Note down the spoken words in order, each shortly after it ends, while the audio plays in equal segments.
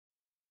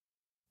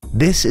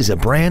This is a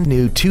brand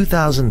new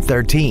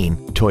 2013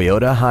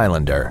 Toyota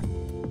Highlander.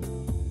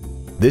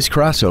 This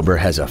crossover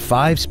has a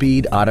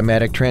 5-speed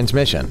automatic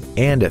transmission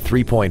and a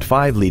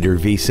 3.5-liter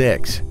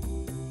V6.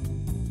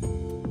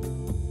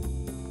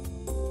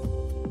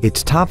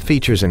 Its top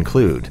features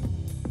include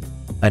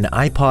an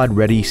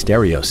iPod-ready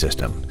stereo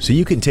system so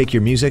you can take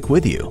your music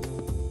with you,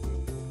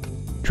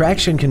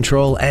 traction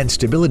control and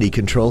stability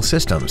control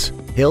systems,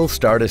 hill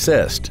start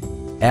assist,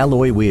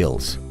 alloy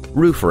wheels,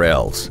 roof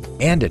rails,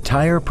 and a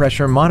tire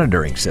pressure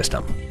monitoring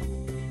system.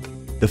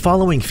 The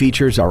following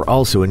features are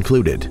also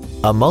included: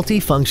 a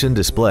multi-function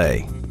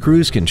display,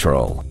 cruise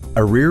control,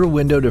 a rear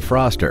window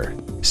defroster,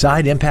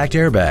 side impact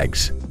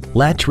airbags,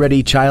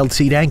 latch-ready child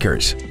seat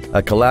anchors,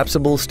 a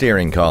collapsible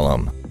steering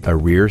column, a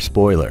rear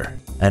spoiler,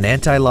 an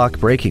anti-lock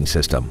braking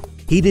system,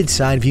 heated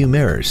side view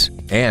mirrors,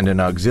 and an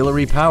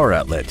auxiliary power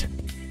outlet.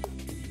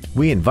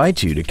 We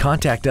invite you to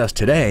contact us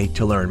today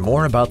to learn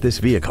more about this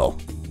vehicle.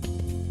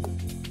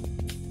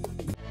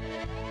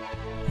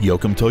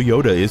 Yoakum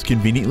Toyota is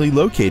conveniently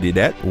located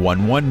at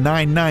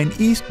 1199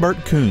 East Burt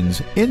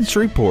Coons in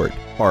Shreveport.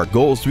 Our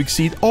goal is to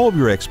exceed all of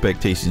your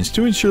expectations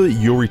to ensure that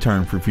you'll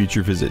return for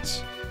future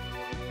visits.